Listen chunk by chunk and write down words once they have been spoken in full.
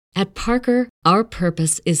At Parker, our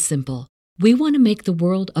purpose is simple. We want to make the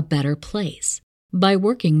world a better place by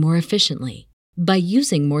working more efficiently, by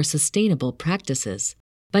using more sustainable practices,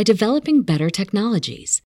 by developing better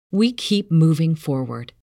technologies. We keep moving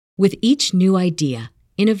forward. With each new idea,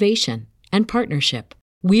 innovation, and partnership,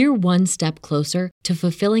 we're one step closer to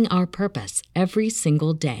fulfilling our purpose every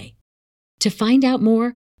single day. To find out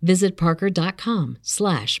more, visit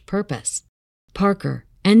parker.com/purpose. Parker,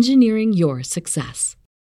 engineering your success.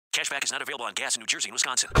 Cashback is not available on gas in New Jersey and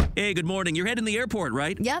Wisconsin. Hey, good morning. You're heading to the airport,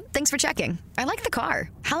 right? Yep, thanks for checking. I like the car.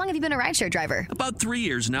 How long have you been a rideshare driver? About 3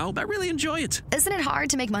 years now. I really enjoy it. Isn't it hard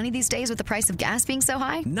to make money these days with the price of gas being so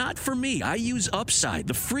high? Not for me. I use Upside,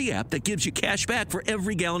 the free app that gives you cash back for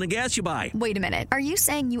every gallon of gas you buy. Wait a minute. Are you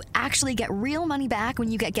saying you actually get real money back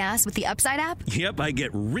when you get gas with the Upside app? Yep, I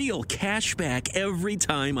get real cash back every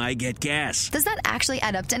time I get gas. Does that actually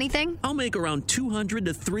add up to anything? I'll make around $200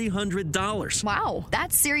 to $300. Wow,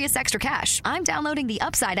 that's serious extra cash. I'm downloading the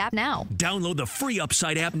Upside app now. Download the free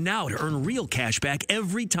Upside app now to earn real cash back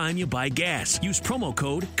every time you buy gas. Use promo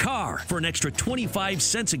code CAR for an extra 25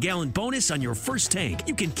 cents a gallon bonus on your first tank.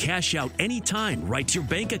 You can cash out anytime right to your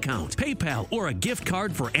bank account, PayPal, or a gift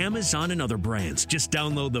card for Amazon and other brands. Just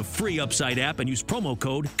download the free Upside app and use promo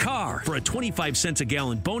code CAR for a 25 cents a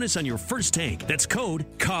gallon bonus on your first tank. That's code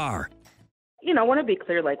CAR. I want to be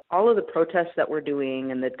clear, all of the protests that we're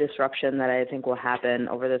doing and the disruption that I think will happen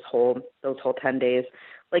over those whole 10 days,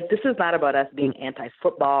 this is not about us being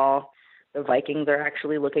anti-football. The Vikings are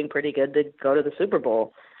actually looking pretty good to go to the Super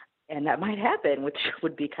Bowl, and that might happen, which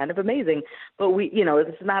would be kind of amazing. But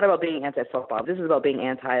this is not about being anti-football. This is about being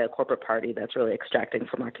anti a corporate party that's really extracting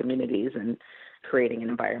from our communities and creating an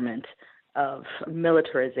environment of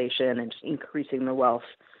militarization and just increasing the wealth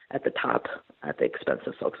at the top at the expense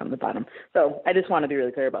of folks on the bottom. So I just want to be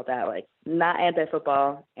really clear about that. Not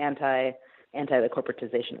anti-football, anti the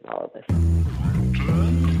corporatization of all of this.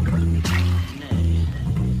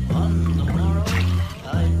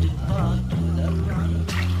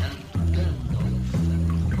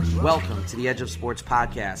 Welcome to the Edge of Sports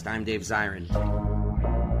podcast. I'm Dave Zirin.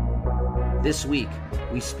 This week,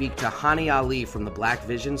 we speak to Hani Ali from the Black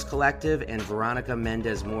Visions Collective and Veronica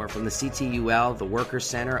Mendez-Moore from the CTUL, the Workers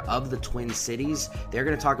Center of the Twin Cities. They're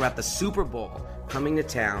going to talk about the Super Bowl coming to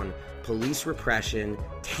town, police repression,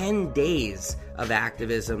 10 days of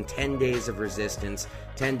activism, 10 days of resistance,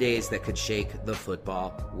 10 days that could shake the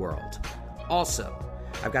football world. Also,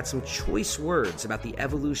 I've got some choice words about the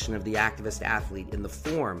evolution of the activist athlete in the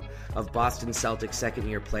form of Boston Celtics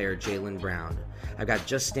second-year player Jaylen Brown. I've got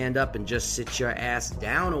Just Stand Up and Just Sit Your Ass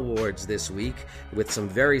Down awards this week with some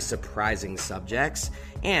very surprising subjects.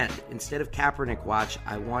 And instead of Kaepernick Watch,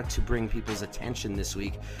 I want to bring people's attention this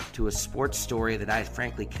week to a sports story that I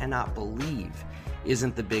frankly cannot believe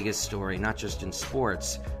isn't the biggest story, not just in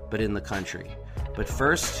sports, but in the country. But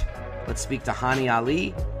first, let's speak to Hani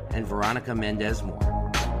Ali and Veronica Mendez-Moore.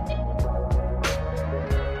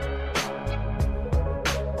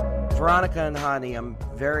 Veronica and Hani, I'm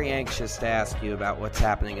very anxious to ask you about what's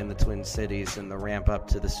happening in the Twin Cities and the ramp up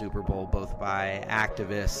to the Super Bowl, both by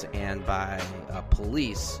activists and by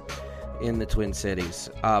police in the Twin Cities.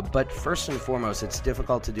 But first and foremost, it's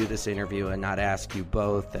difficult to do this interview and not ask you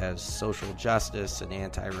both, as social justice and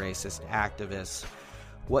anti-racist activists,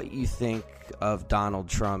 what you think of Donald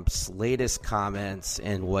Trump's latest comments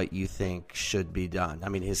and what you think should be done. I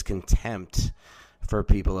mean, his contempt for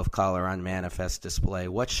people of color on manifest display.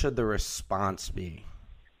 What should the response be?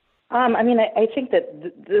 I think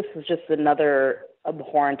that this is just another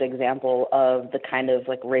abhorrent example of the kind of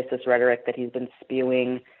racist rhetoric that he's been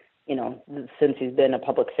spewing, since he's been a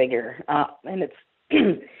public figure. And it's,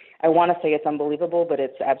 I want to say it's unbelievable, but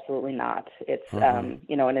it's absolutely not. It's, and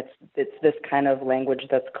it's this kind of language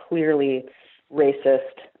that's clearly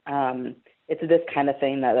racist. It's this kind of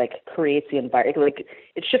thing that creates the environment,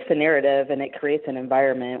 it shifts the narrative and it creates an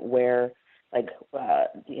environment where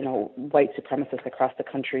white supremacists across the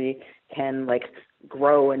country can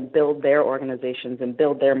grow and build their organizations and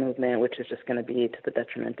build their movement, which is just going to be to the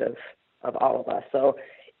detriment of all of us. So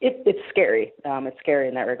it's scary. It's scary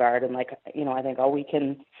in that regard. And I think all we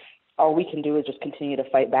can do is just continue to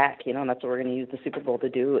fight back, and that's what we're going to use the Super Bowl to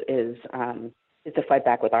do is to fight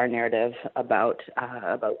back with our narrative about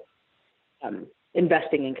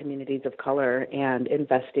investing in communities of color and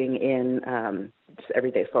investing in just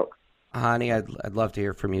everyday folks. Hani, I'd love to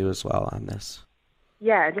hear from you as well on this.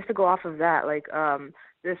 Yeah, just to go off of that,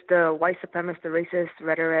 just the white supremacist, the racist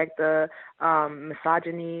rhetoric, the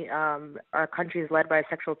misogyny, our country is led by a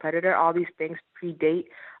sexual predator. All these things predate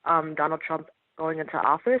Donald Trump going into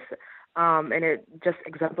office. and it just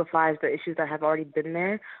exemplifies the issues that have already been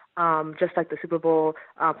there. Just like the Super Bowl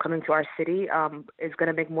coming to our city is going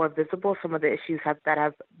to make more visible some of the issues that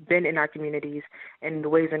have been in our communities and the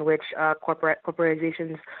ways in which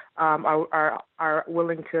corporations are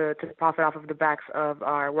willing to profit off of the backs of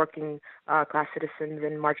our working class citizens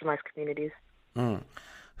and marginalized communities.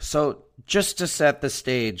 So just to set the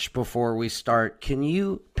stage before we start, can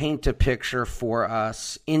you paint a picture for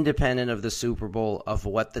us, independent of the Super Bowl, of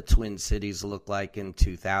what the Twin Cities look like in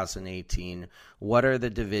 2018? What are the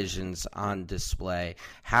divisions on display?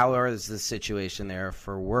 How is the situation there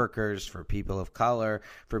for workers, for people of color,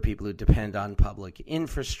 for people who depend on public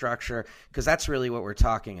infrastructure? Because that's really what we're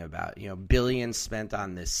talking about. You know, billions spent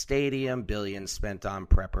on this stadium, billions spent on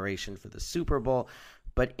preparation for the Super Bowl.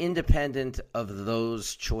 But independent of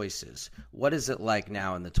those choices, what is it like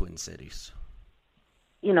now in the Twin Cities?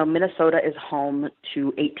 You know, Minnesota is home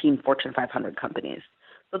to 18 Fortune 500 companies.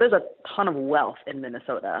 So there's a ton of wealth in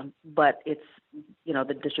Minnesota, but it's, you know,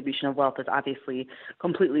 the distribution of wealth is obviously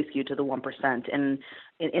completely skewed to the 1%. And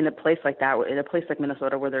in a place like that, in a place like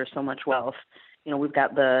Minnesota where there's so much wealth, you know, we've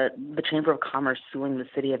got the Chamber of Commerce suing the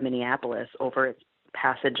city of Minneapolis over its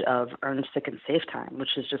passage of earned sick and safe time,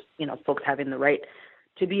 which is just, you know, folks having the right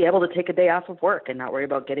to be able to take a day off of work and not worry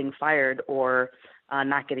about getting fired or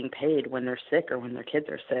not getting paid when they're sick or when their kids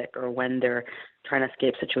are sick or when they're trying to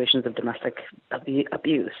escape situations of domestic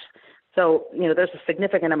abuse. So, you know, there's a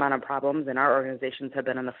significant amount of problems, and our organizations have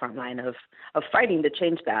been on the front line of fighting to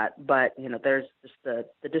change that. But, you know, there's just the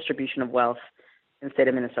distribution of wealth in the state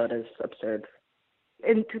of Minnesota is absurd.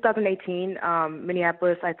 In 2018,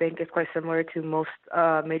 Minneapolis, I think, is quite similar to most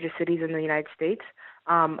major cities in the United States.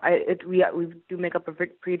 We do make up a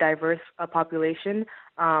pretty diverse population.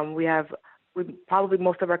 Probably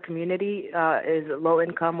most of our community is low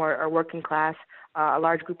income or working class. A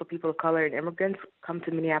large group of people of color and immigrants come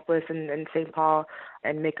to Minneapolis and St. Paul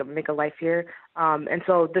and make a life here. And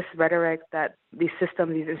so this rhetoric that these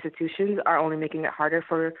systems, these institutions are only making it harder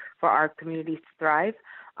for our communities to thrive.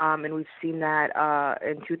 And we've seen that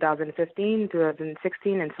in 2015,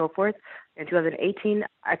 2016, and so forth. In 2018,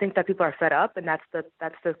 I think that people are fed up, and that's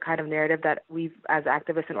the kind of narrative that we've, as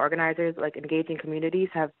activists and organizers, like engaging communities,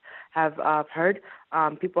 have heard.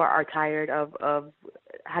 People are tired of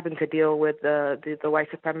having to deal with the white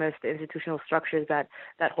supremacist institutional structures that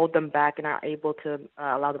hold them back and are able to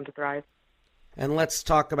allow them to thrive. And let's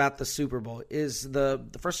talk about the Super Bowl. Is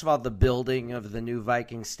first of all, the building of the new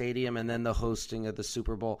Viking Stadium and then the hosting of the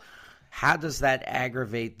Super Bowl, how does that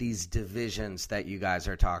aggravate these divisions that you guys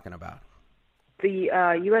are talking about? The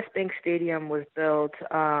U.S. Bank Stadium was built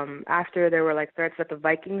after there were threats that the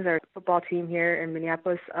Vikings, our football team here in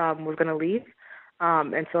Minneapolis, was going to leave.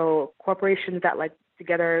 And so corporations that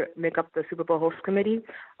together make up the Super Bowl host committee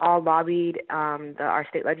all lobbied our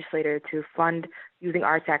state legislator to fund, using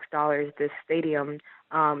our tax dollars, this stadium,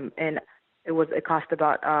 and it cost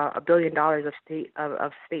about $1 billion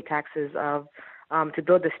of state taxes to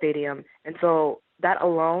build the stadium, and so that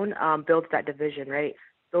alone builds that division, right?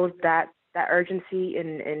 That urgency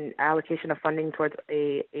in allocation of funding towards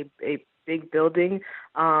a big building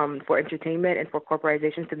for entertainment and for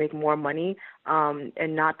corporations to make more money,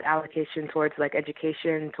 and not the allocation towards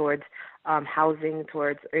education, towards housing,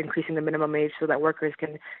 towards increasing the minimum wage so that workers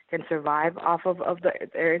can survive off of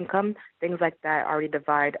their income. Things like that already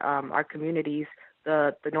divide our communities,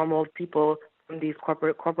 the normal people, from these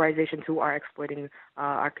corporations who are exploiting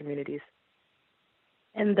our communities.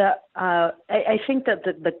 And I think that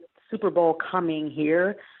the Super Bowl coming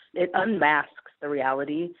here, it unmasks the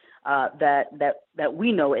reality that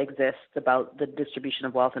we know exists about the distribution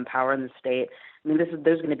of wealth and power in the state. I mean,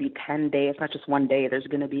 there's going to be 10 days, not just one day. There's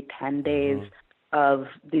going to be 10 days of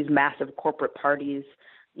these massive corporate parties,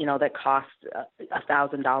 that cost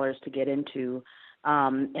 $1,000 to get into,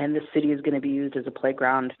 and the city is going to be used as a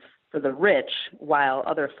playground for the rich, while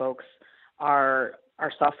other folks are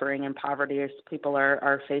suffering in poverty. People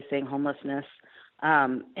are facing homelessness.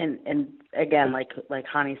 And again, like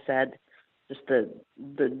Hani said, just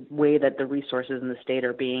the way that the resources in the state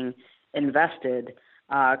are being invested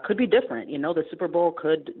could be different. The Super Bowl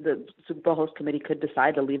host committee could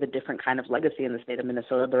decide to leave a different kind of legacy in the state of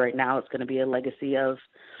Minnesota, but right now it's going to be a legacy of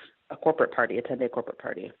a corporate party, a 10-day corporate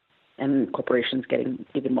party, and corporations getting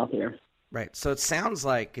even wealthier. Right. So it sounds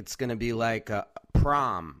like it's going to be like a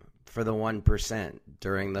prom for the 1%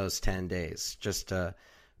 during those 10 days, just a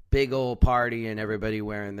big old party and everybody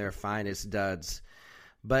wearing their finest duds.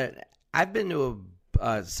 But I've been to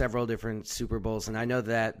several different Super Bowls, and I know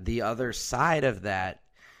that the other side of that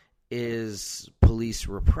is police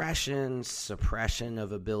repression, suppression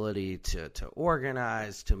of ability to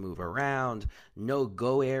organize, to move around,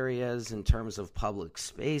 no-go areas in terms of public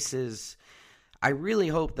spaces. I really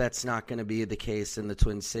hope that's not going to be the case in the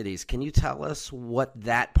Twin Cities. Can you tell us what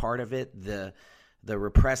that part of it, the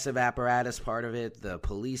repressive apparatus part of it, the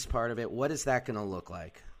police part of it, what is that going to look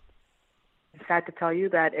like? It's sad to tell you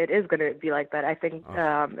that it is going to be like that. I think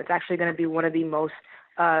it's actually going to be one of the most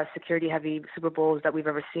security-heavy Super Bowls that we've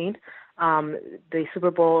ever seen. The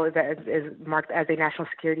Super Bowl is marked as a national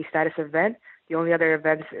security status event. The only other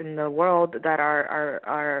events in the world that are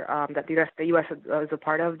that the U.S. is a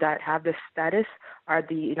part of that have this status are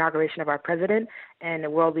the inauguration of our president and the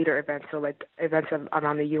world leader events, so like events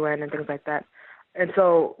around the UN and things like that. And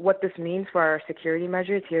so what this means for our security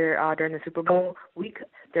measures here during the Super Bowl week,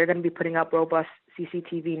 they're going to be putting up robust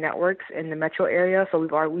CCTV networks in the metro area. So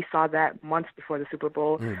we saw that months before the Super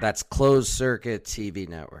Bowl. That's closed circuit TV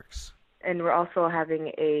networks. And we're also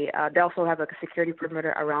having they also have a security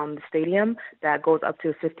perimeter around the stadium that goes up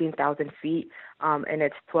to 15,000 feet, and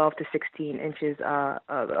it's 12 to 16 inches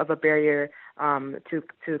of a barrier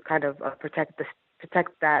to kind of protect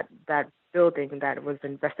that building that was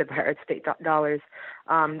invested by our state dollars.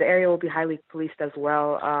 The area will be highly policed as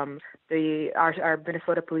well. Our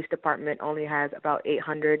Minnesota Police Department only has about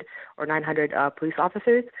 800 or 900 police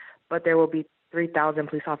officers, but there will be 3,000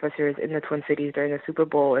 police officers in the Twin Cities during the Super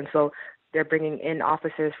Bowl, and so they're bringing in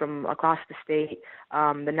officers from across the state.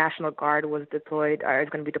 The National Guard is going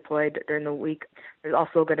to be deployed during the week. There's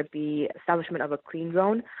also going to be establishment of a clean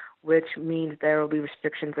zone, which means there will be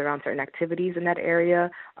restrictions around certain activities in that area.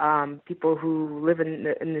 People who live in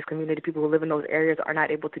this community, people who live in those areas are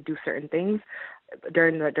not able to do certain things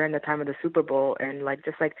during the time of the Super Bowl, and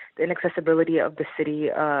just the inaccessibility of the city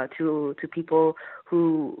to people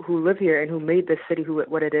who live here and who made this city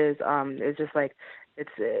what it is just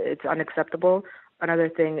it's unacceptable. Another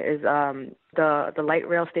thing is the light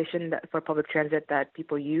rail station for public transit that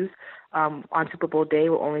people use on Super Bowl day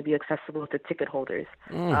will only be accessible to ticket holders.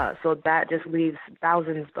 So that just leaves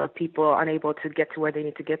thousands of people unable to get to where they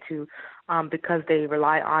need to get to because they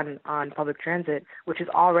rely on public transit, which is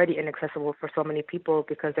already inaccessible for so many people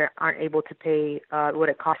because they aren't able to pay what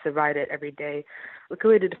it costs to ride it every day. We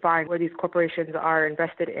clearly define where these corporations are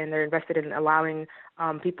invested in. They're invested in allowing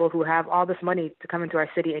people who have all this money to come into our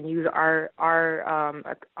city and use our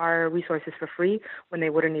resources for free when they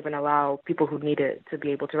wouldn't even allow people who need it to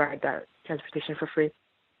be able to ride that transportation for free.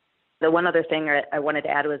 The one other thing I wanted to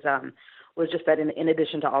add was just that in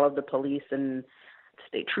addition to all of the police and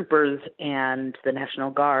state troopers and the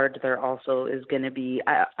National Guard, there also is going to be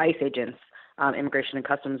ICE agents. Immigration and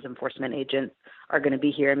Customs Enforcement agents are going to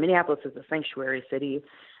be here. Minneapolis is a sanctuary city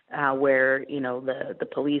where, the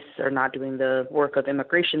police are not doing the work of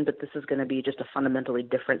immigration, but this is going to be just a fundamentally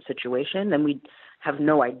different situation. And we have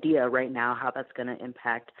no idea right now how that's going to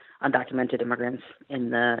impact undocumented immigrants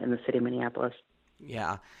in the city of Minneapolis.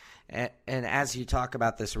 Yeah. And as you talk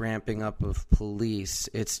about this ramping up of police,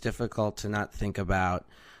 it's difficult to not think about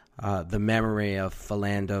the memory of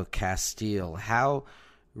Philando Castile. How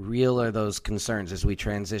real are those concerns as we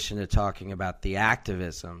transition to talking about the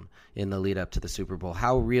activism in the lead up to the Super Bowl?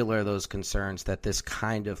 How real are those concerns that this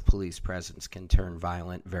kind of police presence can turn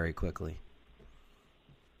violent very quickly?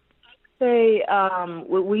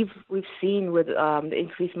 We've seen with the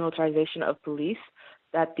increased militarization of police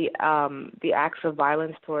that the acts of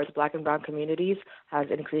violence towards Black and Brown communities has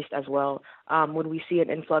increased as well. When we see an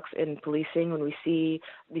influx in policing, when we see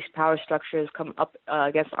these power structures come up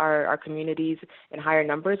against our communities in higher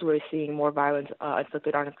numbers, we're seeing more violence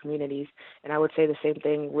inflicted on our communities. And I would say the same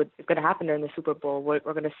thing is going to happen during the Super Bowl. We're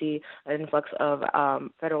going to see an influx of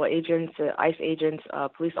federal agents, ICE agents,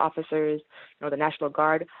 police officers, the National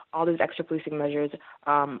Guard. All these extra policing measures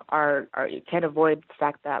you can't avoid the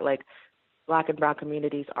fact that Black and Brown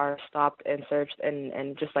communities are stopped and searched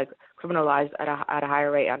and just criminalized at a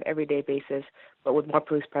higher rate on an everyday basis. But with more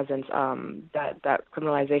police presence, that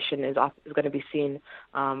criminalization is going to be seen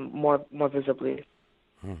more visibly.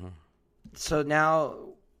 Mm-hmm. So now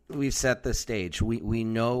we've set the stage. We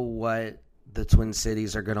know what the Twin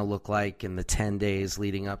Cities are going to look like in the 10 days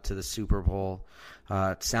leading up to the Super Bowl.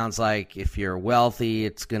 It sounds like if you're wealthy,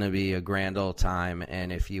 it's going to be a grand old time.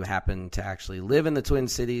 And if you happen to actually live in the Twin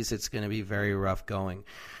Cities, it's going to be very rough going.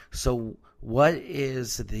 So what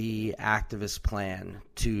is the activist plan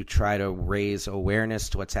to try to raise awareness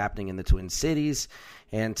to what's happening in the Twin Cities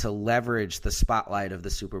and to leverage the spotlight of the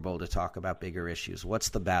Super Bowl to talk about bigger issues? What's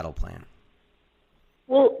the battle plan?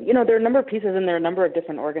 Well, there are a number of pieces, and there are a number of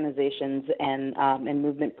different organizations and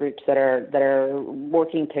movement groups that are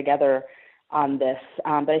working together on this.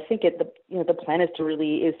 But I think the plan is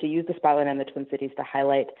to use the spotlight on the Twin Cities to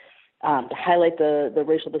highlight the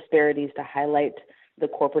racial disparities, to highlight the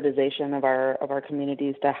corporatization of our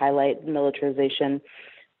communities, to highlight militarization,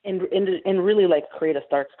 and really like create a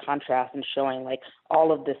stark contrast and showing like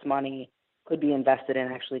all of this money could be invested in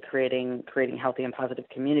actually creating healthy and positive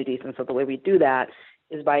communities. And so the way we do that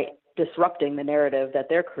is by disrupting the narrative that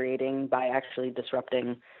they're creating, by actually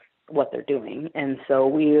disrupting what they're doing. And so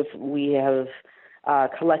we have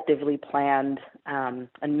collectively planned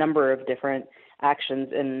a number of different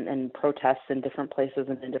actions and protests in different places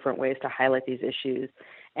and in different ways to highlight these issues.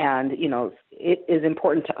 And, it is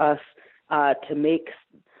important to us to make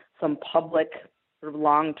some public sort of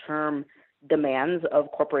long-term demands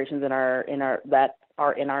of corporations that are in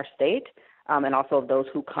our state, and also of those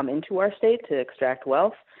who come into our state to extract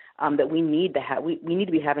wealth, that we need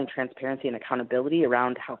to be having transparency and accountability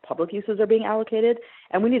around how public uses are being allocated,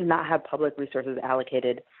 and we need to not have public resources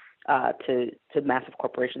allocated to massive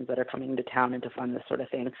corporations that are coming into town and to fund this sort of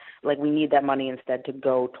thing. Like, we need that money instead to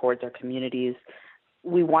go towards our communities.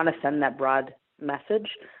 We want to send that broad message,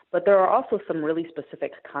 but there are also some really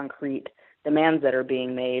specific, concrete demands that are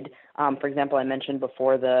being made. For example, I mentioned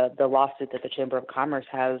before the lawsuit that the Chamber of Commerce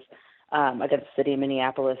has against the city of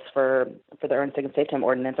Minneapolis for the Earned Sick and Safe Time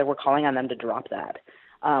ordinance, and we're calling on them to drop that.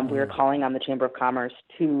 We are calling on the Chamber of Commerce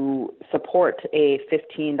to support a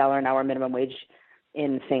 $15 an hour minimum wage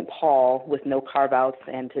in St. Paul with no carve-outs,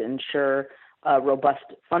 and to ensure a robust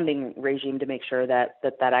funding regime to make sure that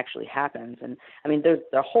actually happens. And I mean, there's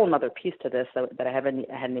a whole other piece to this that I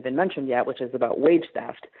hadn't even mentioned yet, which is about wage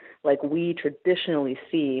theft. Like, we traditionally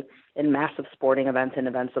see in massive sporting events and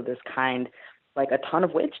events of this kind, like a ton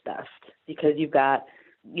of wage theft, because you've got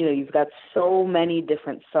so many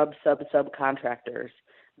different subcontractors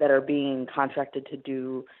that are being contracted to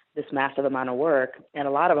do this massive amount of work, and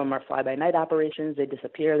a lot of them are fly-by-night operations. They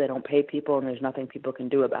disappear, they don't pay people, and there's nothing people can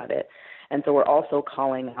do about it. And so we're also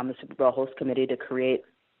calling on the Super Bowl host committee to create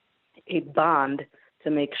a bond to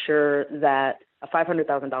make sure that a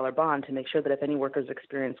 $500,000 bond to make sure that if any workers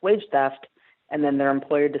experience wage theft and then their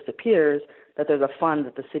employer disappears, that there's a fund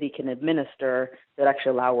that the city can administer that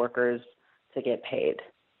actually allow workers to get paid.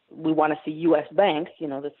 We want to see U.S. banks,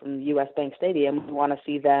 this from the U.S. Bank Stadium, we want to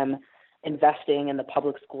see them investing in the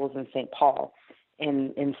public schools in St. Paul.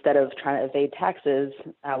 And instead of trying to evade taxes,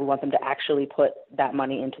 we want them to actually put that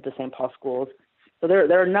money into the St. Paul schools. So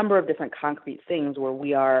there are a number of different concrete things where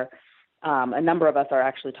we are, a number of us are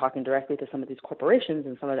actually talking directly to some of these corporations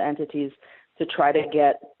and some of the entities to try to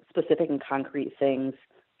get specific and concrete things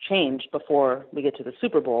changed before we get to the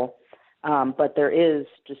Super Bowl. But there is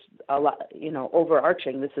just a lot,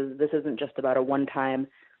 overarching. This isn't just about a one-time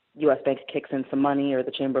U.S. Bank kicks in some money or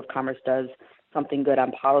the Chamber of Commerce does something good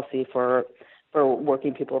on policy for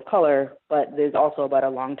working people of color, but there's also about a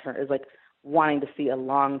long-term, is like wanting to see a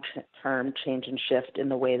long-term change and shift in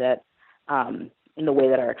the way that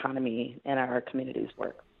our economy and our communities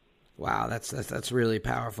work. Wow, that's really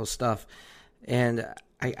powerful stuff. And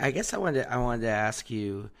I guess I wanted to ask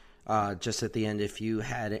you just at the end if you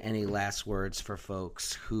had any last words for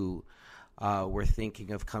folks who were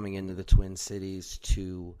thinking of coming into the Twin Cities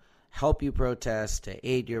to help you protest, to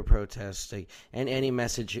aid your protest, and any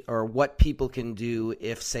message or what people can do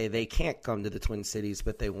if, say, they can't come to the Twin Cities,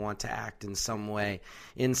 but they want to act in some way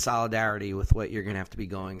in solidarity with what you're going to have to be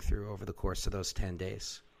going through over the course of those 10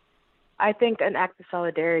 days. I think an act of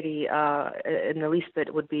solidarity in the least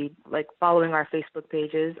bit would be like following our Facebook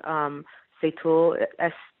pages, SCTUL,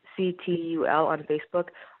 SCTUL on Facebook,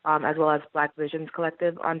 as well as Black Visions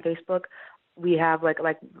Collective on Facebook. We have, like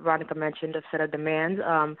Veronica mentioned, a set of demands.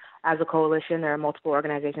 As a coalition, there are multiple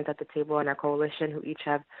organizations at the table in our coalition who each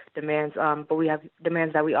have demands, but we have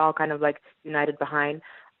demands that we all kind of like united behind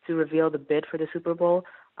to reveal the bid for the Super Bowl.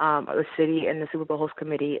 The city and the Super Bowl host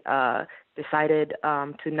committee decided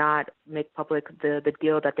to not make public the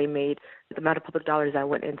deal that they made, the amount of public dollars that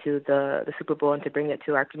went into the Super Bowl and to bring it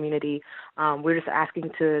to our community. We're just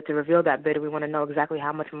asking to reveal that bid. We want to know exactly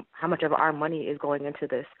how much of our money is going into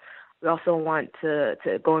this. We also want to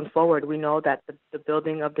going forward, we know that the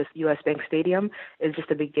building of this U.S. Bank Stadium is just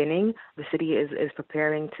the beginning. The city is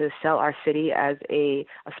preparing to sell our city as a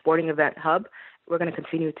sporting event hub. We're going to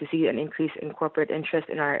continue to see an increase in corporate interest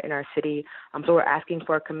in our city. So we're asking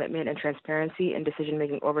for a commitment and transparency and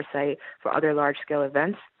decision-making oversight for other large-scale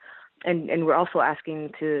events. And we're also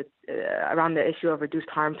asking to around the issue of reduced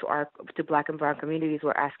harm to Black and brown communities.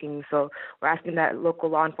 We're asking that local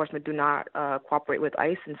law enforcement do not cooperate with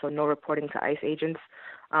ICE, and so no reporting to ICE agents.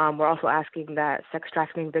 We're also asking that sex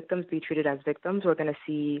trafficking victims be treated as victims. We're going to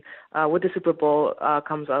see with the Super Bowl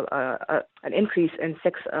comes an increase in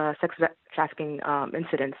sex trafficking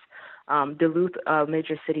incidents. Duluth, a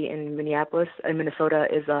major city in Minnesota,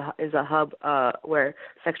 is a hub where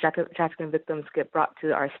sex trafficking victims get brought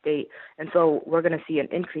to our state, and so we're going to see an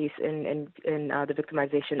increase in the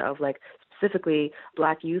victimization of specifically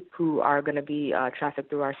Black youth who are going to be trafficked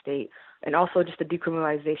through our state, and also just the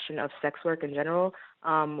decriminalization of sex work in general.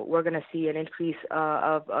 We're going to see an increase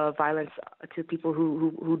of violence to people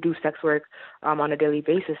who do sex work on a daily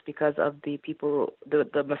basis because of the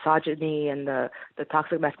misogyny and the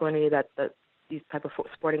toxic masculinity that these type of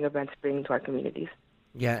sporting events bring to our communities.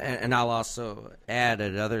 Yeah, and I'll also add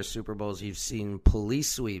at other Super Bowls, you've seen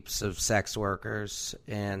police sweeps of sex workers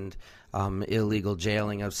and illegal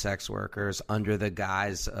jailing of sex workers under the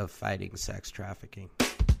guise of fighting sex trafficking.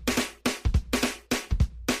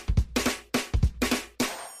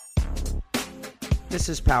 This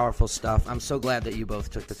is powerful stuff. I'm so glad that you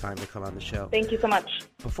both took the time to come on the show. Thank you so much.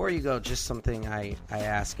 Before you go, just something I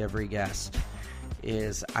ask every guest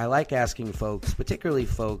is I like asking folks, particularly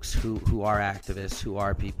folks who are activists, who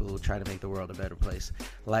are people who try to make the world a better place,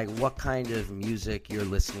 like what kind of music you're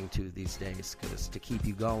listening to these days, because to keep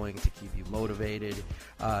you going, to keep you motivated,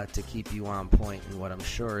 to keep you on point in what I'm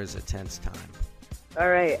sure is a tense time. All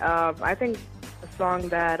right. I think a song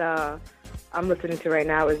that I'm listening to right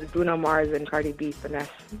now is Bruno Mars and Cardi B Finesse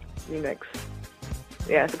remix.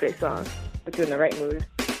 Yeah, it's a great song. Put you in the right mood.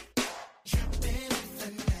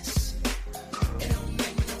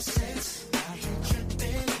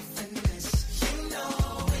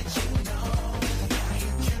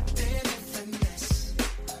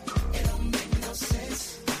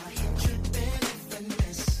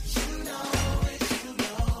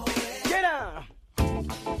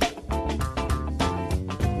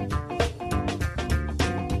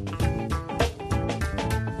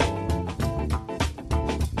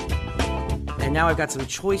 Now I've got some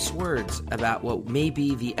choice words about what may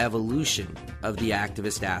be the evolution of the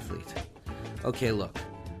activist athlete. Okay, look.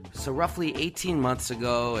 So roughly 18 months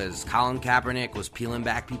ago, as Colin Kaepernick was peeling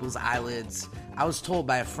back people's eyelids, I was told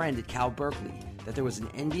by a friend at Cal Berkeley that there was an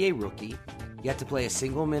NBA rookie yet to play a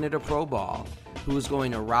single minute of pro ball who was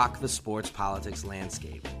going to rock the sports politics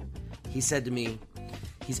landscape. He said to me,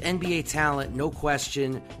 he's NBA talent, no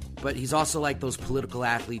question, but he's also like those political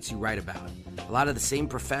athletes you write about. A lot of the same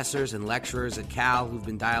professors and lecturers at Cal who've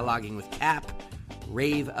been dialoguing with Cap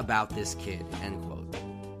rave about this kid, end quote.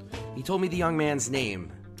 He told me the young man's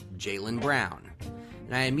name, Jaylen Brown,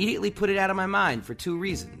 and I immediately put it out of my mind for two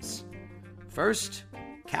reasons. First,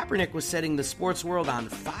 Kaepernick was setting the sports world on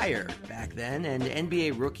fire back then, and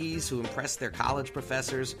NBA rookies who impressed their college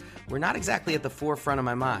professors were not exactly at the forefront of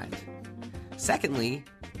my mind. Secondly,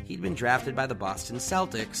 he'd been drafted by the Boston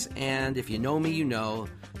Celtics, and if you know me, you know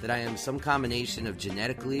that I am some combination of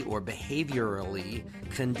genetically or behaviorally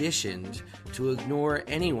conditioned to ignore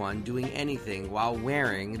anyone doing anything while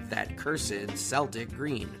wearing that cursed Celtic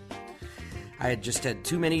green. I had just had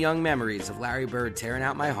too many young memories of Larry Bird tearing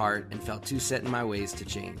out my heart and felt too set in my ways to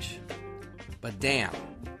change. But damn,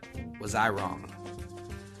 was I wrong.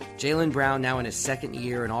 Jaylen Brown, now in his second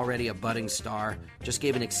year and already a budding star, just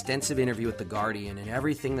gave an extensive interview with The Guardian, and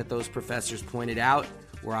everything that those professors pointed out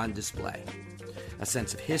were on display. A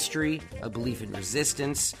sense of history, a belief in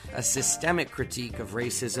resistance, a systemic critique of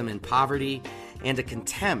racism and poverty, and a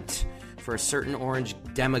contempt for a certain orange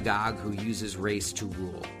demagogue who uses race to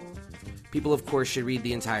rule. People, of course, should read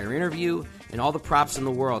the entire interview, and all the props in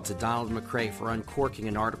the world to Donald McRae for uncorking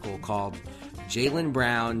an article called Jaylen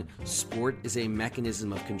Brown, Sport is a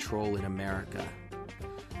Mechanism of Control in America.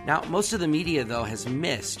 Now, most of the media, though, has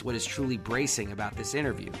missed what is truly bracing about this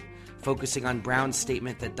interview, focusing on Brown's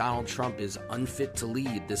statement that Donald Trump is unfit to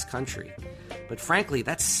lead this country. But frankly,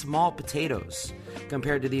 that's small potatoes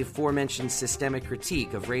compared to the aforementioned systemic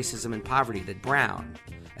critique of racism and poverty that Brown,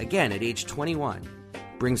 again at age 21,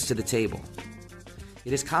 brings to the table.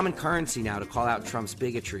 It is common currency now to call out Trump's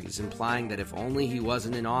bigotries, implying that if only he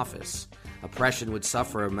wasn't in office, oppression would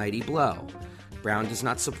suffer a mighty blow. Brown does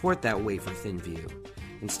not support that wafer-thin view.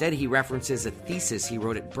 Instead, he references a thesis he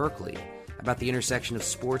wrote at Berkeley about the intersection of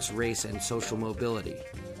sports, race, and social mobility.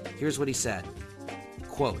 Here's what he said,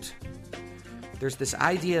 quote, "There's this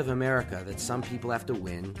idea of America that some people have to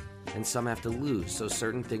win and some have to lose, so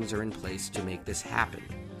certain things are in place to make this happen.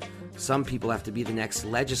 Some people have to be the next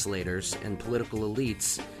legislators and political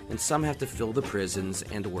elites, and some have to fill the prisons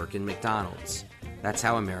and work in McDonald's. That's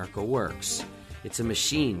how America works. It's a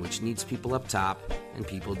machine which needs people up top and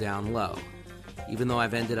people down low. Even though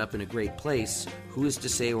I've ended up in a great place, who is to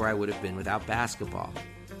say where I would have been without basketball?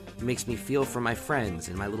 It makes me feel for my friends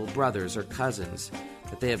and my little brothers or cousins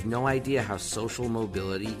that they have no idea how social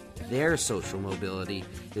mobility, their social mobility,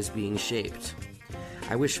 is being shaped.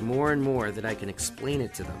 I wish more and more that I can explain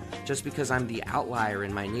it to them. Just because I'm the outlier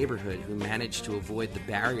in my neighborhood who managed to avoid the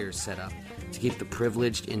barriers set up to keep the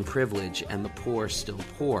privileged in privilege and the poor still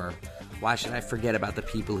poor, why should I forget about the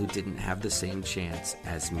people who didn't have the same chance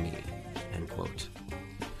as me? End quote.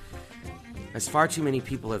 As far too many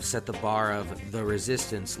people have set the bar of the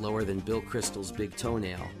resistance lower than Bill Kristol's big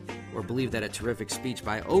toenail, or believe that a terrific speech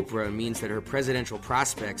by Oprah means that her presidential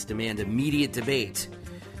prospects demand immediate debate,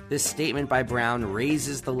 this statement by Brown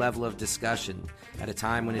raises the level of discussion at a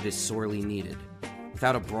time when it is sorely needed.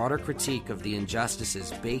 Without a broader critique of the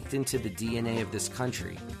injustices baked into the DNA of this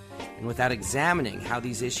country, and without examining how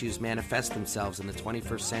these issues manifest themselves in the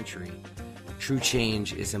 21st century, true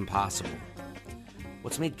change is impossible.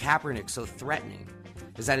 What's made Kaepernick so threatening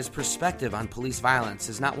is that his perspective on police violence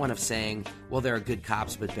is not one of saying, well, there are good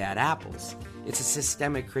cops but bad apples. It's a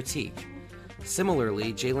systemic critique.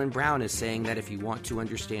 Similarly, Jaylen Brown is saying that if you want to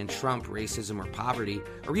understand Trump, racism, or poverty,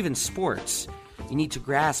 or even sports, you need to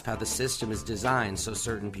grasp how the system is designed so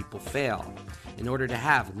certain people fail, in order to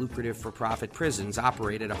have lucrative for-profit prisons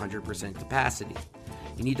operate at 100% capacity.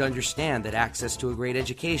 You need to understand that access to a great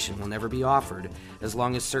education will never be offered as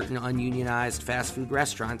long as certain ununionized fast food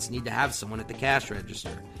restaurants need to have someone at the cash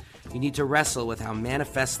register. You need to wrestle with how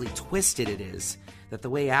manifestly twisted it is that the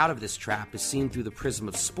way out of this trap is seen through the prism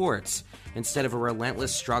of sports instead of a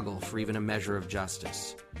relentless struggle for even a measure of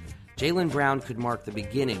justice. Jaylen Brown could mark the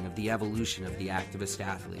beginning of the evolution of the activist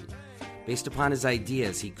athlete. Based upon his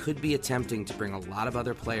ideas, he could be attempting to bring a lot of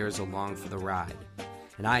other players along for the ride.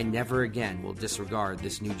 And I never again will disregard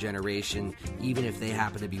this new generation, even if they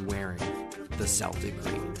happen to be wearing the Celtic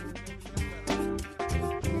green.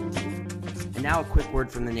 And now a quick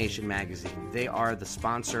word from The Nation magazine. They are the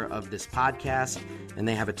sponsor of this podcast, and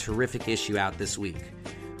they have a terrific issue out this week.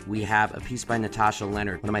 We have a piece by Natasha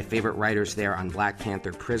Leonard, one of my favorite writers there, on Black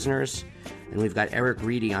Panther prisoners, and we've got Eric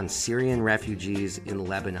Reedy on Syrian refugees in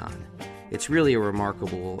Lebanon. It's really a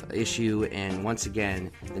remarkable issue, and once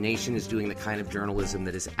again, The Nation is doing the kind of journalism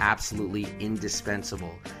that is absolutely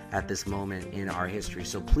indispensable at this moment in our history.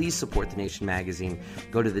 So please support The Nation magazine.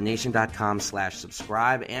 Go to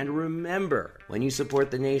thenation.com/subscribe, and remember, when you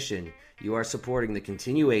support The Nation, you are supporting the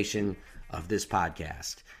continuation of this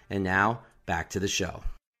podcast. And now, back to the show.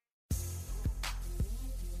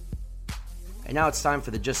 And now it's time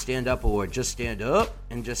for the Just Stand Up Award. Just stand up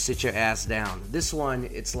and just sit your ass down. This one,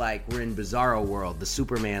 it's like we're in Bizarro World, the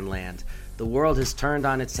Superman land. The world has turned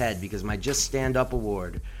on its head because my Just Stand Up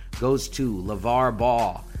Award goes to LeVar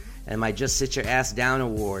Ball. And my Just Sit Your Ass Down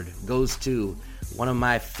Award goes to one of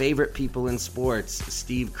my favorite people in sports,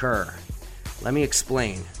 Steve Kerr. Let me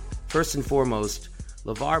explain. First and foremost,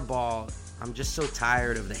 LeVar Ball, I'm just so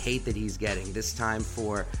tired of the hate that he's getting, this time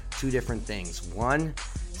for two different things. One,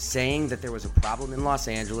 saying that there was a problem in Los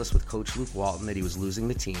Angeles with Coach Luke Walton, that he was losing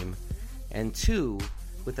the team. And two,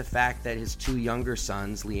 with the fact that his two younger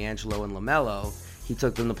sons, LiAngelo and LaMelo, he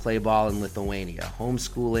took them to play ball in Lithuania,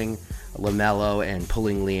 homeschooling LaMelo and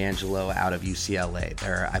pulling LiAngelo out of UCLA.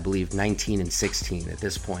 They're, I believe, 19 and 16 at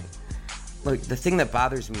this point. Look, the thing that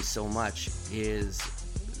bothers me so much is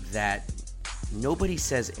that nobody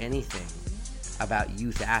says anything about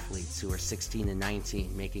youth athletes who are 16 and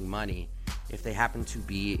 19 making money if they happen to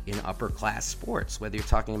be in upper class sports, whether you're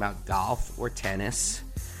talking about golf or tennis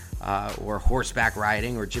or horseback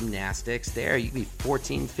riding or gymnastics. There, you can be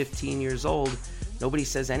 14, 15 years old. Nobody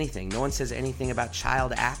says anything. No one says anything about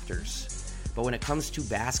child actors. But when it comes to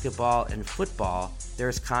basketball and football,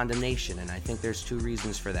 there's condemnation, and I think there's two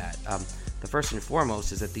reasons for that. The first and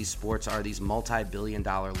foremost is that these sports are these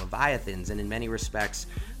multi-billion-dollar leviathans, and in many respects,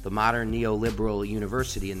 the modern neoliberal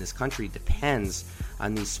university in this country depends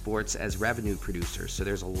on these sports as revenue producers. So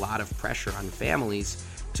there's a lot of pressure on families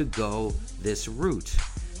to go this route.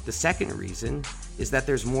 The second reason is that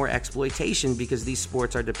there's more exploitation because these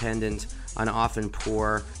sports are dependent on often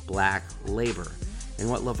poor black labor. And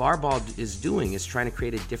what LeVar Ball is doing is trying to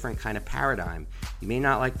create a different kind of paradigm. You may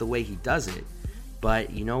not like the way he does it, but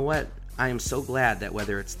you know what? I am so glad that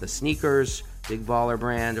whether it's the sneakers, Big Baller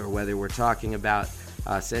brand, or whether we're talking about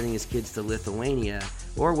sending his kids to Lithuania,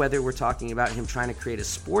 or whether we're talking about him trying to create a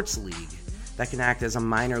sports league that can act as a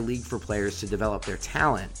minor league for players to develop their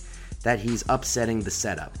talent, that he's upsetting the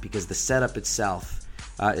setup, because the setup itself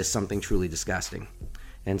is something truly disgusting.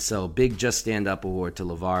 And so, big Just Stand Up Award to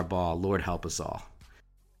LeVar Ball. Lord help us all.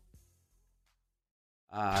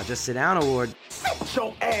 Just Sit Down award Sit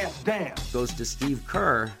your ass down goes to Steve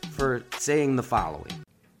Kerr for saying the following.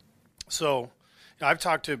 So I've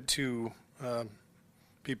talked to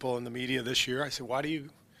people in the media this year. I said, why do you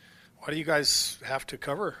guys have to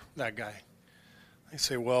cover that guy? They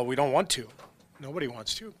say, well, we don't want to. Nobody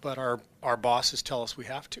wants to, but our bosses tell us we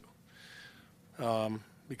have to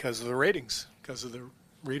because of the ratings, because of the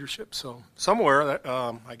readership. So somewhere,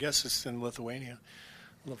 I guess it's in Lithuania,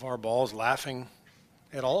 LeVar Ball is laughing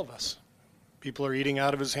at all of us. People are eating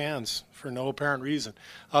out of his hands for no apparent reason,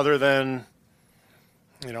 other than,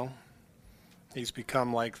 he's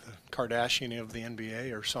become like the Kardashian of the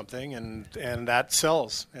NBA or something, and that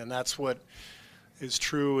sells. And that's what is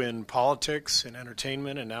true in politics, in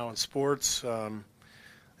entertainment, and now in sports.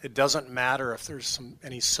 It doesn't matter if there's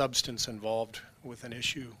any substance involved with an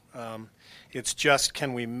issue. It's just,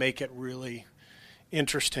 can we make it really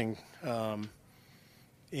interesting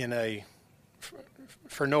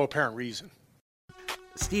for no apparent reason.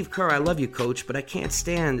 Steve Kerr, I love you, coach, but I can't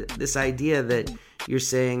stand this idea that you're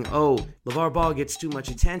saying, oh, LeVar Ball gets too much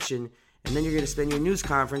attention, and then you're going to spend your news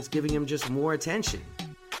conference giving him just more attention.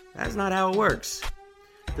 That's not how it works.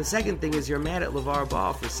 The second thing is you're mad at LeVar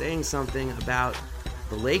Ball for saying something about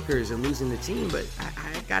the Lakers and losing the team, but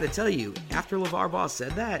I got to tell you, after LeVar Ball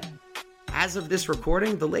said that, as of this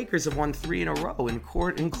recording, the Lakers have won 3 in a row in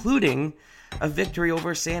court, including a victory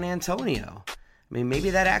over San Antonio. I mean, maybe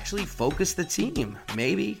that actually focused the team.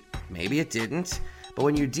 Maybe it didn't. But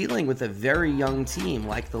when you're dealing with a very young team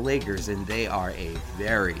like the Lakers, and they are a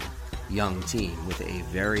very young team with a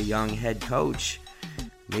very young head coach,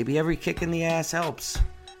 maybe every kick in the ass helps.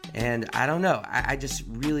 And I don't know. I just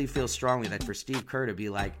really feel strongly that for Steve Kerr to be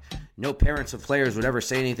like, no parents of players would ever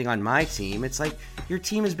say anything on my team. It's like your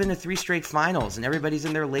team has been to 3 straight finals and everybody's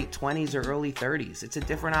in their late 20s or early 30s. It's a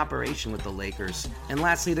different operation with the Lakers. And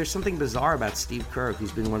lastly, there's something bizarre about Steve Kerr,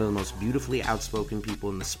 who's been one of the most beautifully outspoken people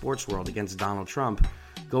in the sports world against Donald Trump,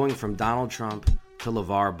 going from Donald Trump to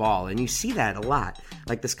LeVar Ball. And you see that a lot,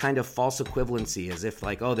 like this kind of false equivalency, as if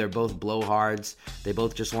like, oh, they're both blowhards, they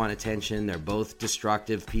both just want attention, they're both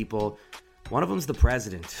destructive people. One of them's the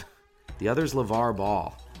president, the other's LeVar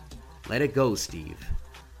Ball. Let it go, Steve.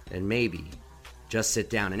 And maybe just sit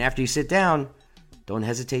down. And after you sit down, don't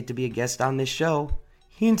hesitate to be a guest on this show.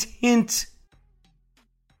 Hint, hint.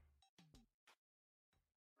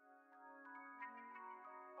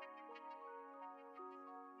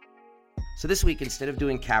 So this week, instead of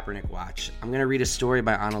doing Kaepernick Watch, I'm going to read a story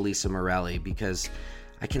by Annalisa Morelli because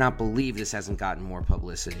I cannot believe this hasn't gotten more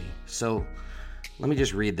publicity. So let me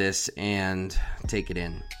just read this and take it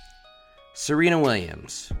in. Serena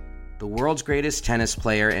Williams, the world's greatest tennis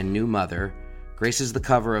player and new mother, graces the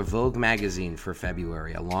cover of Vogue magazine for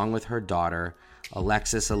February, along with her daughter,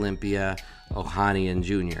 Alexis Olympia Ohanian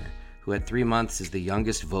Jr., who at 3 months is the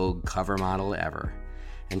youngest Vogue cover model ever.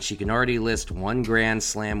 And she can already list 1 Grand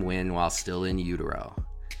Slam win while still in utero.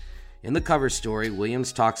 In the cover story,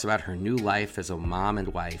 Williams talks about her new life as a mom and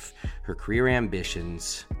wife, her career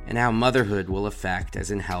ambitions, and how motherhood will affect, as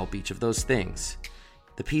in help, each of those things.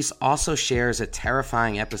 The piece also shares a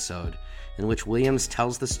terrifying episode in which Williams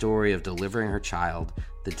tells the story of delivering her child,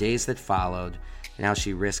 the days that followed, and how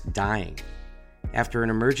she risked dying. After an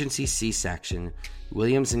emergency C-section,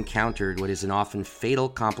 Williams encountered what is an often fatal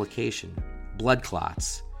complication: blood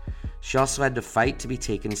clots. She also had to fight to be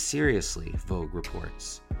taken seriously, Vogue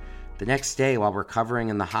reports. The next day, while recovering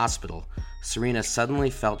in the hospital, Serena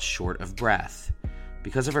suddenly felt short of breath.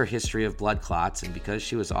 Because of her history of blood clots and because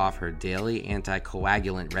she was off her daily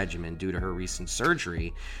anticoagulant regimen due to her recent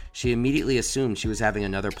surgery, she immediately assumed she was having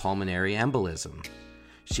another pulmonary embolism.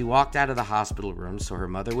 She walked out of the hospital room so her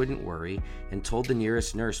mother wouldn't worry and told the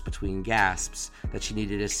nearest nurse between gasps that she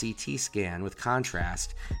needed a CT scan with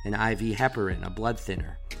contrast and IV heparin, a blood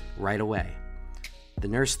thinner, right away. The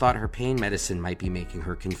nurse thought her pain medicine might be making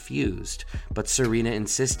her confused, but Serena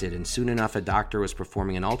insisted, and soon enough a doctor was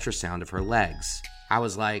performing an ultrasound of her legs. I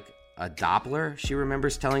was like, a Doppler? She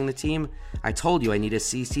remembers telling the team. I told you I need a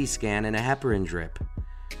CT scan and a heparin drip.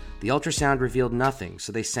 The ultrasound revealed nothing,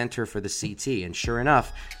 so they sent her for the CT, and sure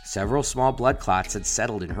enough, several small blood clots had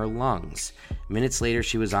settled in her lungs. Minutes later,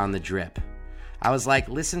 she was on the drip. I was like,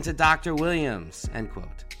 listen to Dr. Williams, end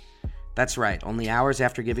quote. That's right, only hours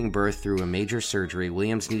after giving birth through a major surgery,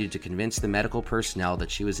 Williams needed to convince the medical personnel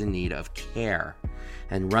that she was in need of care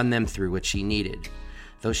and run them through what she needed.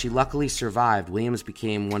 Though she luckily survived, Williams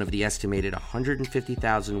became one of the estimated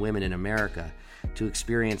 150,000 women in America to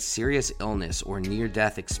experience serious illness or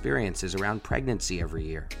near-death experiences around pregnancy every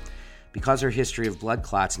year. Because her history of blood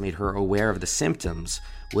clots made her aware of the symptoms,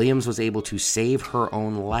 Williams was able to save her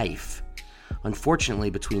own life. Unfortunately,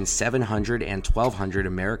 between 700 and 1,200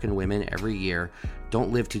 American women every year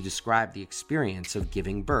don't live to describe the experience of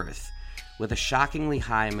giving birth, with a shockingly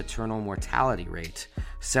high maternal mortality rate,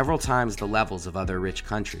 several times the levels of other rich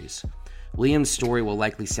countries. William's story will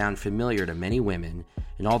likely sound familiar to many women,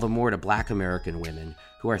 and all the more to Black American women,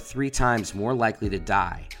 who are 3 times more likely to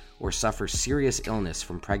die or suffer serious illness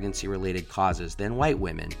from pregnancy-related causes than white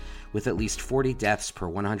women, with at least 40 deaths per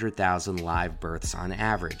 100,000 live births on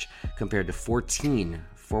average, compared to 14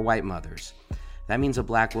 for white mothers. That means a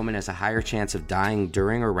Black woman has a higher chance of dying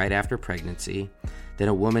during or right after pregnancy than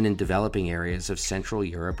a woman in developing areas of Central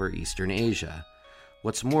Europe or Eastern Asia.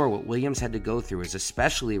 What's more, what Williams had to go through is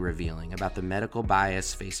especially revealing about the medical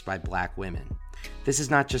bias faced by Black women. This is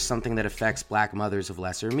not just something that affects Black mothers of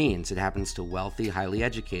lesser means. It happens to wealthy, highly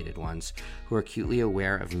educated ones who are acutely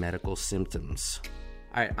aware of medical symptoms.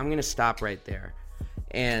 All right, I'm going to stop right there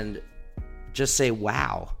and just say,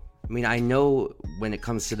 wow. I mean, I know when it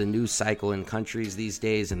comes to the news cycle in countries these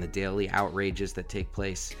days and the daily outrages that take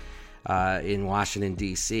place in Washington,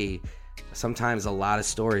 D.C., sometimes a lot of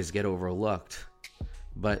stories get overlooked.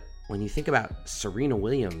 But when you think about Serena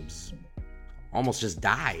Williams almost just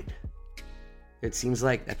died, it seems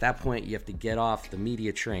like at that point you have to get off the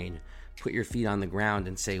media train, put your feet on the ground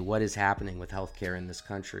and say, what is happening with healthcare in this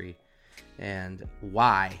country? And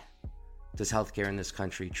why does healthcare in this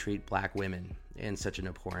country treat Black women in such an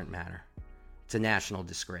abhorrent manner? It's a national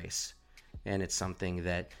disgrace, and it's something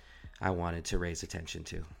that I wanted to raise attention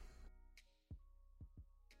to.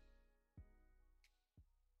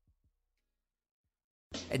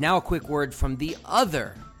 And now a quick word from the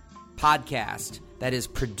other podcast that is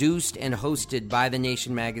produced and hosted by The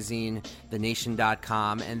Nation magazine,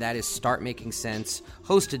 thenation.com, and that is Start Making Sense,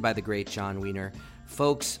 hosted by the great John Wiener.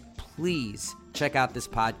 Folks, please check out this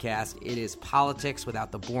podcast. It is politics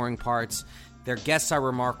without the boring parts. Their guests are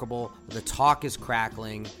remarkable. The talk is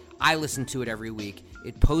crackling. I listen to it every week.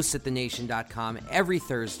 It posts at thenation.com every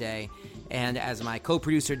Thursday. And as my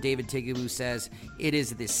co-producer David Tigaboo says, it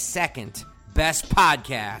is the second best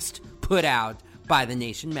podcast put out by The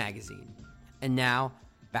Nation magazine. And now,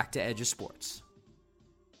 back to Edge of Sports.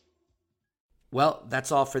 Well,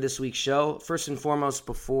 that's all for this week's show. First and foremost,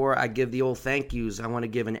 before I give the old thank yous, I want to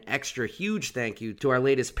give an extra huge thank you to our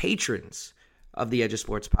latest patrons of the Edge of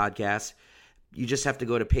Sports podcast. You just have to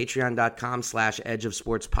go to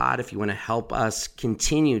patreon.com/edgeofsportspod if you want to help us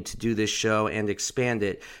continue to do this show and expand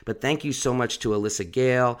it. But thank you so much to Alyssa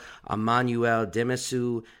Gale, Emmanuel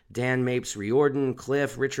Demisu, Dan Mapes Riordan,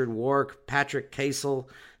 Cliff, Richard Wark, Patrick Casel,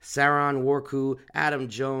 Saron Warku, Adam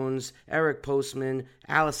Jones, Eric Postman,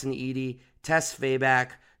 Allison Eady, Tess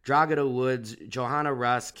Fayback, Dragado Woods, Johanna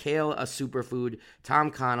Russ, Kale A Superfood,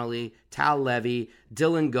 Tom Connolly, Tal Levy,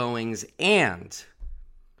 Dylan Goings, and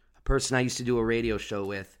a person I used to do a radio show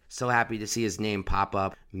with. So happy to see his name pop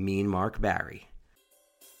up, Mean Mark Barry.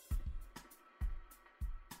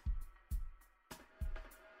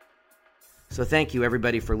 So thank you,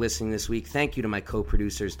 everybody, for listening this week. Thank you to my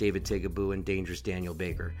co-producers, David Tigaboo and Dangerous Daniel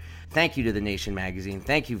Baker. Thank you to The Nation magazine.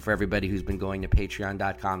 Thank you for everybody who's been going to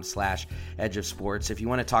patreon.com/Edge of Sports. If you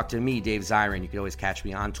want to talk to me, Dave Zirin, you can always catch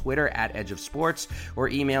me on Twitter at Edge of Sports or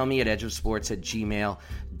email me at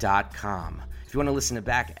edgeofsports@gmail.com. If you want to listen to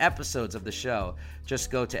back episodes of the show,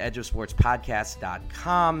 just go to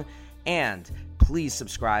edgeofsportspodcast.com and please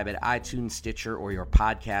subscribe at iTunes, Stitcher, or your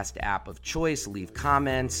podcast app of choice. Leave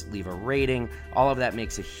comments, leave a rating. All of that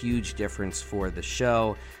makes a huge difference for the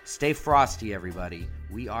show. Stay frosty, everybody.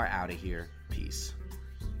 We are out of here. Peace.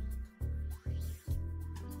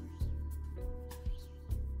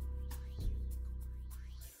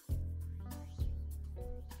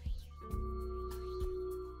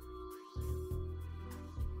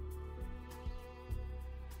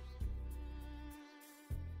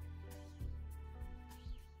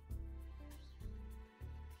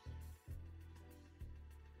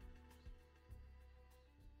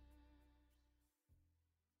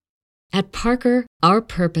 At Parker, our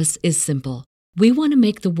purpose is simple. We want to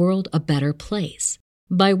make the world a better place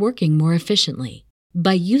by working more efficiently,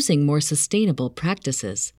 by using more sustainable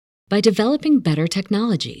practices, by developing better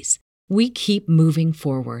technologies. We keep moving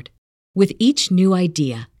forward. With each new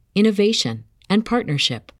idea, innovation, and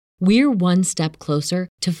partnership, we're one step closer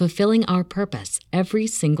to fulfilling our purpose every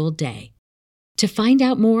single day. To find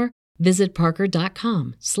out more, visit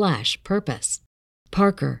parker.com/purpose.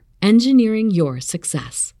 Parker, engineering your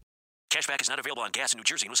success. Cashback is not available on gas in New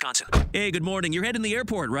Jersey and Wisconsin. Hey, good morning. You're heading to the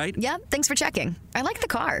airport, right? Yep, thanks for checking. I like the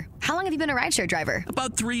car. How long have you been a rideshare driver?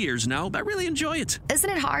 About 3 years now. I really enjoy it. Isn't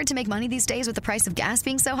it hard to make money these days with the price of gas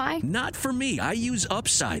being so high? Not for me. I use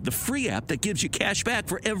Upside, the free app that gives you cash back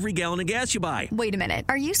for every gallon of gas you buy. Wait a minute.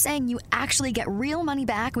 Are you saying you actually get real money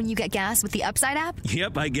back when you get gas with the Upside app?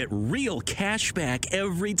 Yep, I get real cash back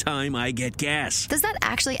every time I get gas. Does that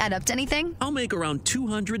actually add up to anything? I'll make around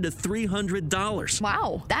 $200 to $300.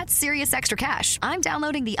 Wow, that's serious extra cash. I'm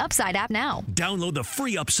downloading the Upside app now. Download the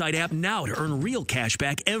free Upside app now to earn real cash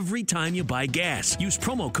back every time you buy gas. Use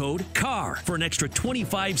promo code CAR for an extra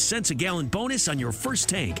 25 cents a gallon bonus on your first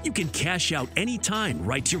tank. You can cash out anytime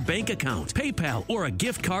right to your bank account, PayPal, or a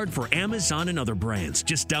gift card for Amazon and other brands.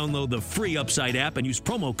 Just download the free Upside app and use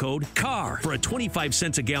promo code CAR for a 25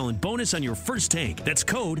 cents a gallon bonus on your first tank. That's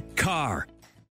code CAR.